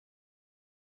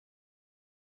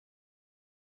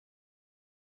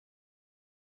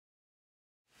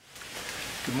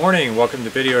Good morning, welcome to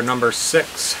video number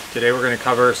 6. Today we're going to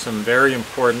cover some very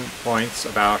important points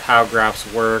about how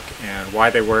grafts work and why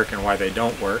they work and why they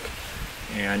don't work.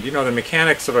 And the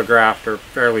mechanics of a graft are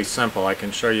fairly simple. I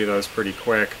can show you those pretty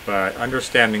quick, but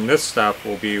understanding this stuff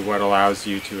will be what allows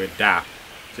you to adapt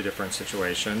to different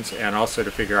situations and also to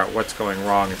figure out what's going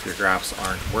wrong if your grafts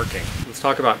aren't working. Let's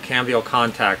talk about cambial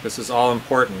contact. This is all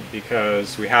important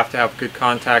because we have to have good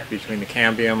contact between the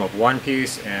cambium of one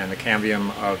piece and the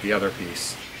cambium of the other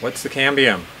piece. What's the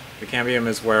cambium? The cambium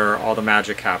is where all the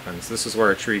magic happens. This is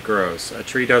where a tree grows. A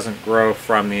tree doesn't grow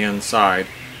from the inside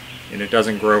and it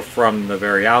doesn't grow from the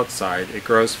very outside. It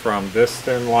grows from this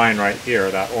thin line right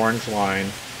here, that orange line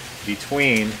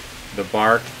between the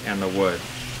bark and the wood.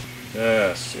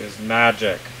 This is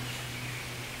magic.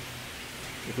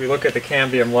 If we look at the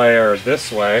cambium layer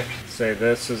this way, say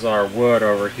this is our wood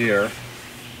over here.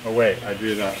 Oh wait, I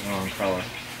drew that wrong color.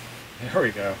 There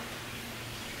we go.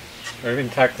 We're having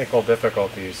technical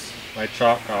difficulties. My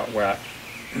chalk got wet.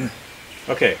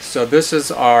 Okay, so this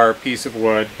is our piece of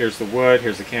wood. Here's the wood,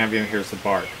 here's the cambium, here's the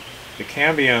bark. The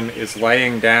cambium is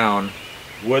laying down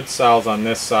wood cells on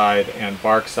this side and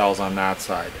bark cells on that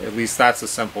side. At least that's a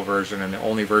simple version and the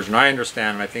only version I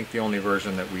understand, and I think the only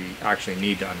version that we actually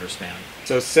need to understand.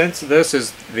 So since this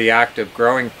is the active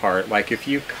growing part, like if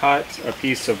you cut a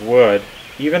piece of wood,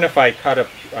 even if I cut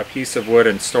a piece of wood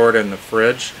and store it in the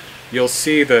fridge, you'll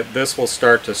see that this will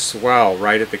start to swell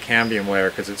right at the cambium layer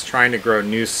because it's trying to grow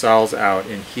new cells out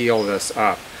and heal this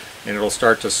up. And it'll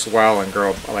start to swell and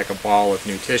grow like a ball of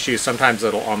new tissue. Sometimes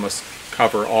it'll almost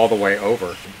cover all the way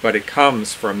over, but it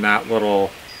comes from that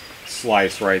little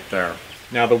slice right there.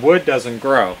 Now the wood doesn't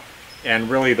grow, and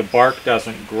really the bark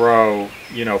doesn't grow,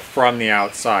 from the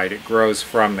outside. It grows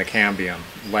from the cambium,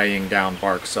 laying down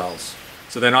bark cells.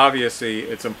 So then obviously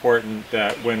it's important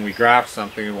that when we graft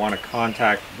something, we want to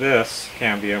contact this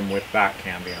cambium with that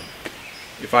cambium.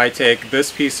 If I take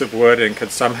this piece of wood and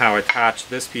could somehow attach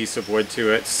this piece of wood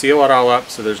to it, seal it all up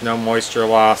so there's no moisture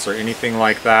loss or anything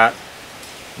like that,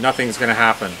 nothing's going to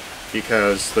happen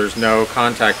because there's no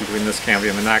contact between this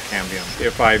cambium and that cambium.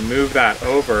 If I move that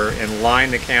over and line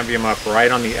the cambium up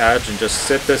right on the edge and just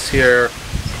sit this here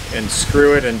and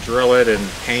screw it and drill it and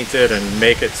paint it and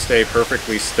make it stay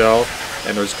perfectly still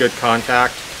and there's good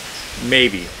contact,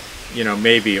 maybe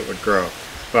it would grow.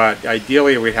 But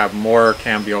ideally we have more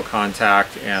cambial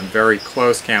contact and very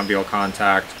close cambial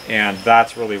contact, and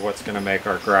that's really what's going to make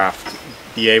our graft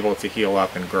be able to heal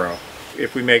up and grow.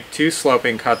 If we make two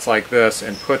sloping cuts like this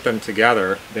and put them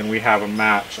together, then we have a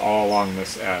match all along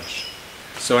this edge.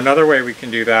 So another way we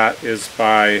can do that is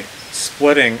by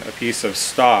splitting a piece of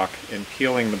stalk and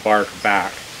peeling the bark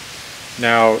back.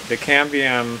 Now the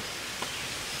cambium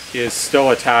is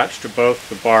still attached to both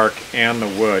the bark and the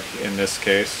wood in this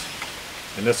case.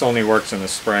 And this only works in the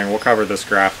spring. We'll cover this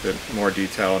graft in more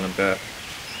detail in a bit.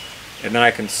 And then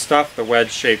I can stuff the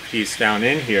wedge-shaped piece down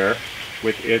in here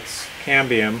with its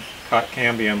cambium, cut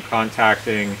cambium,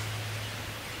 contacting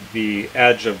the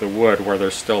edge of the wood where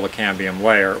there's still a cambium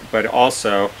layer. But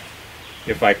also,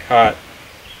 if I cut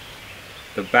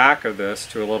the back of this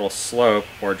to a little slope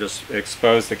or just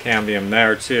expose the cambium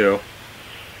there too,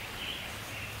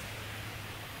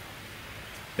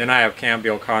 then I have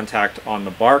cambial contact on the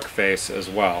bark face as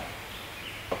well.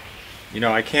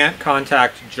 I can't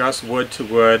contact just wood to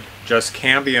wood, just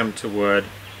cambium to wood,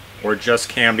 or just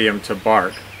cambium to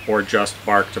bark, or just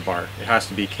bark to bark. It has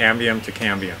to be cambium to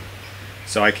cambium.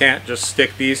 So I can't just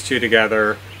stick these two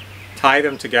together, tie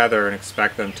them together, and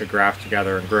expect them to graft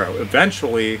together and grow.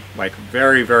 Eventually, like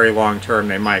very, very long term,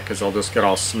 they might, because they'll just get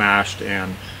all smashed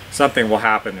and something will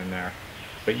happen in there.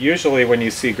 But usually when you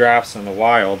see grafts in the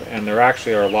wild, and there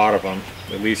actually are a lot of them,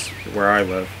 at least where I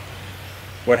live,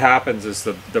 what happens is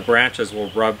the branches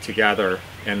will rub together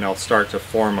and they'll start to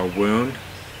form a wound,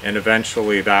 and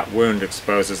eventually that wound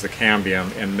exposes the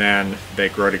cambium, and then they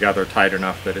grow together tight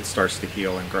enough that it starts to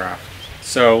heal and graft.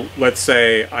 So let's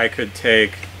say I could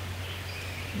take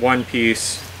one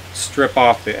piece, strip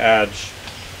off the edge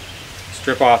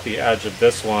of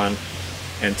this one,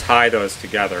 and tie those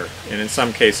together. And in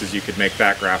some cases you could make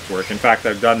that graft work. In fact,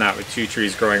 I've done that with two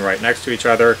trees growing right next to each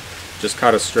other. Just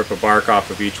cut a strip of bark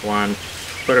off of each one,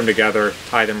 put them together,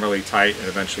 tie them really tight, and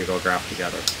eventually they'll graft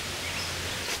together.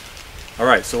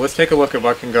 Alright, so let's take a look at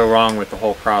what can go wrong with the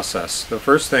whole process. The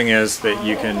first thing is that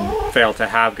you can fail to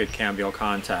have good cambial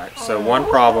contact. So one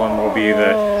problem will be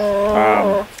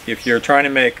that if you're trying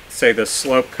to make, say, this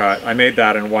slope cut, I made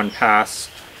that in one pass,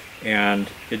 and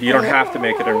you don't have to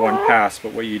make it in one pass,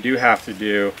 but what you do have to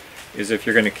do is if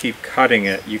you're going to keep cutting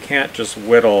it, you can't just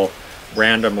whittle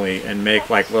randomly and make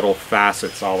like little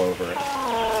facets all over it.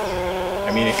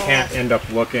 I mean, it can't end up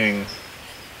looking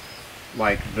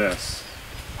like this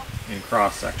in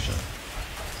cross section,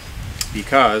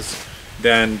 because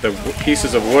then the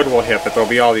pieces of wood will hit, but there'll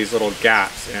be all these little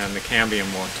gaps and the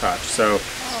cambium won't touch. So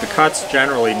the cuts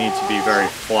generally need to be very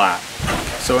flat.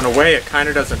 So in a way, it kind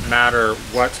of doesn't matter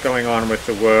what's going on with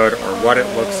the wood or what it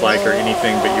looks like or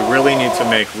anything, but you really need to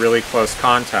make really close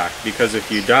contact, because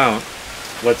if you don't,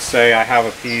 let's say I have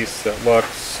a piece that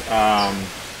looks,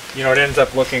 you know, it ends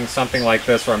up looking something like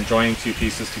this, where I'm joining two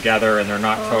pieces together and they're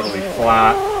not totally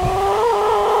flat.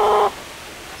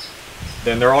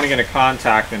 Then they're only going to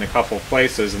contact in a couple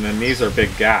places, and then these are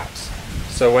big gaps.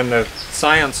 So when the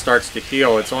scion starts to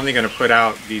heal, it's only going to put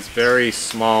out these very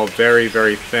small, very,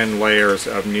 very thin layers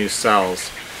of new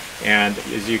cells. And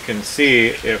as you can see,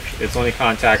 if it's only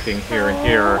contacting here and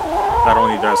here, that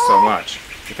only does so much.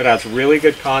 If it has really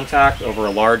good contact over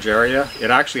a large area, it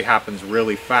actually happens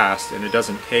really fast, and it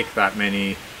doesn't take that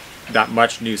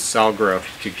much new cell growth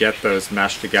to get those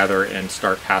meshed together and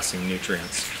start passing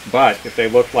nutrients. But if they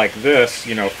look like this,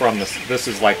 you know, this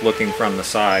is like looking from the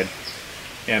side,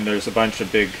 and there's a bunch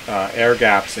of big air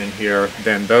gaps in here,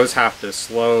 then those have to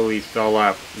slowly fill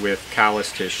up with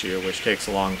callus tissue, which takes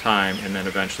a long time, and then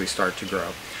eventually start to grow.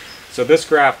 So this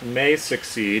graft may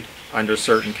succeed under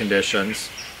certain conditions,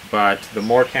 but the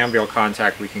more cambial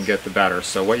contact we can get, the better.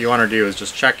 So what you want to do is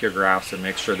just check your grafts and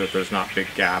make sure that there's not big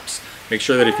gaps. Make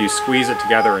sure that if you squeeze it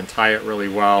together and tie it really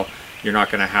well, you're not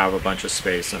going to have a bunch of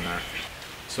space in there.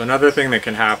 So another thing that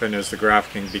can happen is the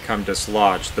graft can become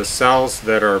dislodged. The cells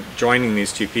that are joining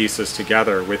these two pieces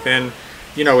together, within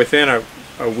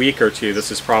a week or two,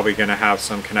 this is probably going to have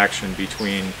some connection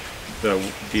between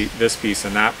this piece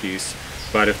and that piece.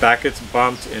 But if that gets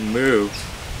bumped and moved,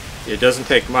 it doesn't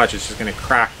take much. It's just going to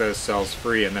crack those cells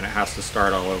free, and then it has to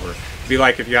start all over. It'd be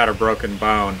like if you had a broken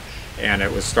bone and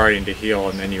it was starting to heal,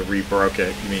 and then you re-broke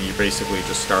it. I mean, you're basically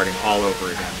just starting all over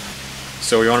again.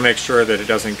 So we want to make sure that it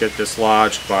doesn't get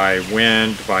dislodged by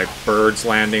wind, by birds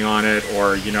landing on it,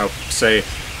 or, you know, say,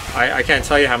 I can't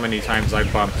tell you how many times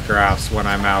I've bumped grafts when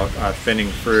I'm out thinning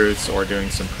fruits or doing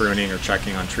some pruning or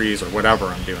checking on trees or whatever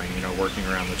I'm doing, you know, working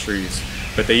around the trees.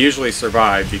 But they usually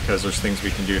survive because there's things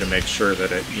we can do to make sure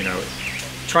that it, you know,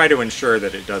 try to ensure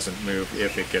that it doesn't move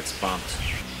if it gets bumped.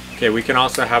 Okay, we can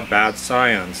also have bad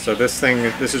scions. So this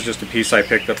is just a piece I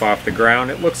picked up off the ground.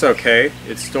 It looks okay.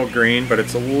 It's still green, but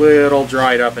it's a little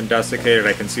dried up and desiccated.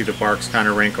 I can see the bark's kind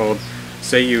of wrinkled.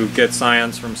 Say you get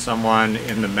scions from someone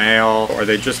in the mail, or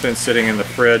they've just been sitting in the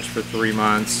fridge for 3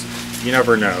 months. You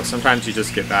never know. Sometimes you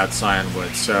just get bad scion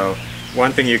wood. So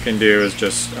one thing you can do is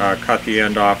just cut the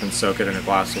end off and soak it in a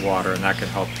glass of water, and that can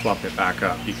help plump it back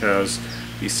up, because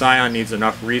the scion needs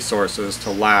enough resources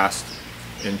to last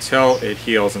until it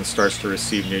heals and starts to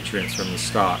receive nutrients from the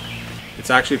stalk.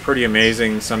 It's actually pretty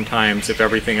amazing sometimes, if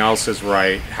everything else is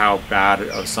right, how bad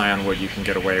of scion wood you can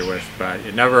get away with. But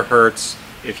it never hurts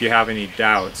if you have any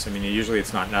doubts. I mean, usually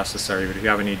it's not necessary, but if you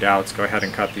have any doubts, go ahead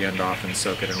and cut the end off and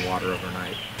soak it in water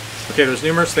overnight. Okay, there's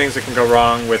numerous things that can go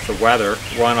wrong with the weather.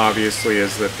 One, obviously,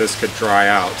 is that this could dry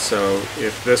out. So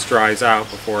if this dries out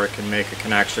before it can make a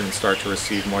connection and start to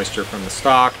receive moisture from the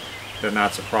stalk, then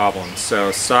that's a problem.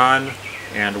 So sun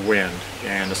and wind,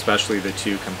 and especially the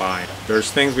two combined. There's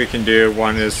things we can do.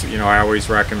 One is, you know, I always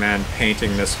recommend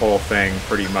painting this whole thing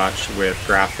pretty much with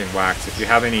grafting wax. If you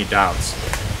have any doubts,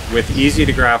 with easy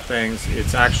to graft things,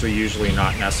 it's actually usually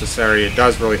not necessary. It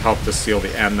does really help to seal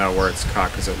the end though where it's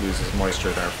cut, because it loses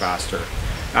moisture there faster.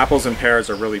 Apples and pears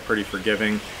are really pretty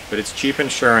forgiving, but it's cheap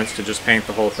insurance to just paint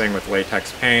the whole thing with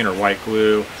latex paint or white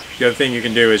glue. The other thing you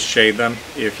can do is shade them.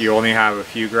 If you only have a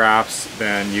few grafts,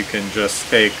 then you can just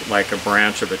take like a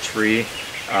branch of a tree,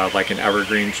 like an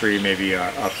evergreen tree, maybe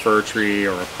a fir tree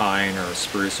or a pine or a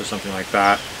spruce or something like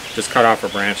that. Just cut off a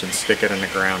branch and stick it in the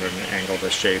ground at an angle to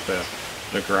shade the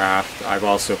graft. I've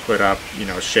also put up, you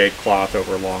know, shade cloth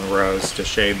over long rows to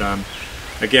shade them.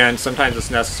 Again, sometimes it's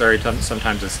necessary,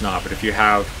 sometimes it's not, but if you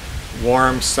have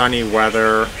warm, sunny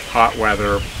weather, hot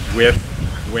weather with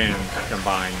wind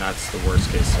combined, that's the worst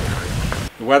case scenario.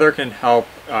 The weather can help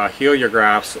heal your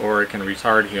grafts, or it can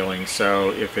retard healing.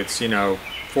 So if it's, you know,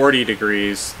 40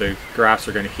 degrees, the grafts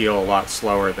are going to heal a lot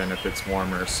slower than if it's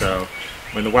warmer. So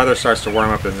when the weather starts to warm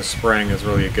up in the spring is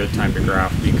really a good time to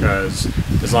graft, because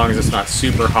as long as it's not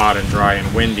super hot and dry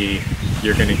and windy,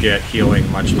 you're going to get healing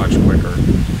much, much quicker.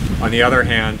 On the other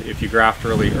hand, if you graft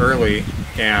really early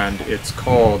and it's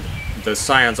cold, the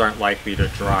scions aren't likely to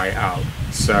dry out.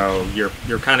 So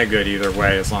you're kind of good either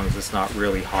way, as long as it's not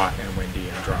really hot and windy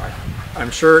and dry.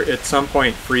 I'm sure at some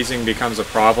point freezing becomes a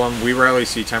problem. We rarely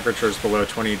see temperatures below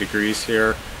 20 degrees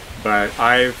here, but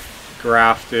I've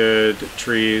grafted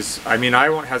trees. I mean, I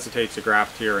won't hesitate to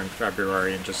graft here in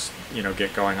February and just, you know,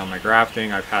 get going on my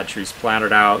grafting. I've had trees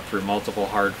planted out through multiple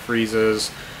hard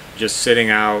freezes, just sitting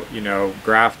out, you know,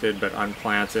 grafted but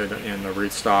unplanted in the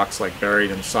rootstocks, like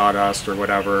buried in sawdust or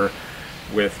whatever,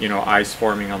 with, you know, ice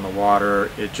forming on the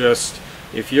water. It just,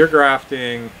 if you're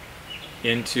grafting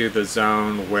into the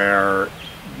zone where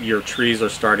your trees are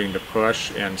starting to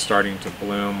push and starting to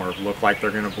bloom or look like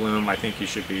they're going to bloom, I think you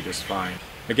should be just fine.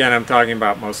 Again, I'm talking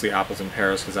about mostly apples and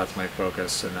pears because that's my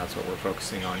focus and that's what we're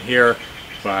focusing on here.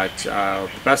 But the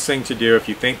best thing to do if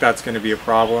you think that's going to be a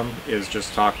problem is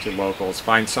just talk to locals.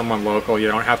 Find someone local. You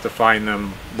don't have to find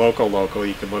them local.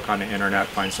 You can look on the internet,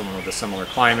 find someone with a similar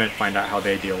climate, find out how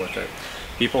they deal with it.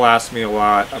 People ask me a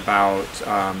lot about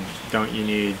don't you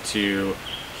need to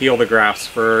heal the grafts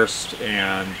first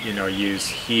and, you know, use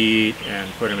heat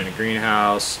and put them in a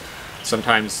greenhouse.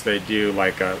 Sometimes they do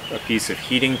like a piece of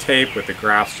heating tape with the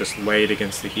grafts just laid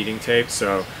against the heating tape,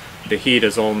 so the heat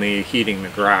is only heating the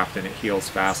graft and it heals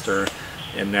faster,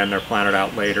 and then they're planted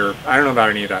out later. I don't know about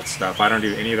any of that stuff. I don't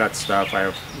do any of that stuff. I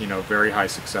have, you know, very high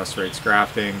success rates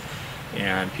grafting,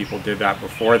 and people did that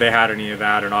before they had any of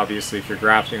that. And obviously if you're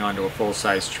grafting onto a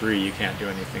full-size tree, you can't do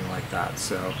anything like that.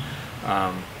 So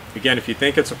again, if you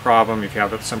think it's a problem, if you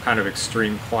have some kind of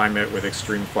extreme climate with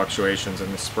extreme fluctuations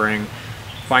in the spring,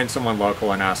 find someone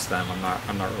local and ask them.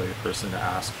 I'm not really the person to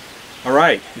ask. All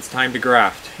right, it's time to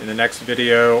graft. In the next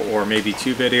video, or maybe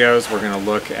 2 videos, we're going to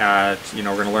look at, you know,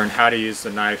 we're going to learn how to use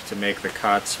the knife to make the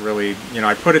cuts. Really, you know,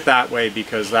 I put it that way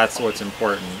because that's what's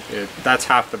important. That's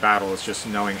half the battle, is just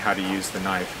knowing how to use the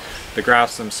knife. The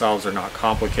grafts themselves are not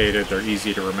complicated. They're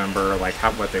easy to remember, like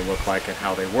what they look like and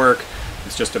how they work.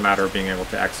 It's just a matter of being able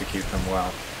to execute them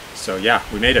well. So yeah,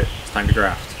 we made it. It's time to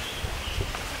graft.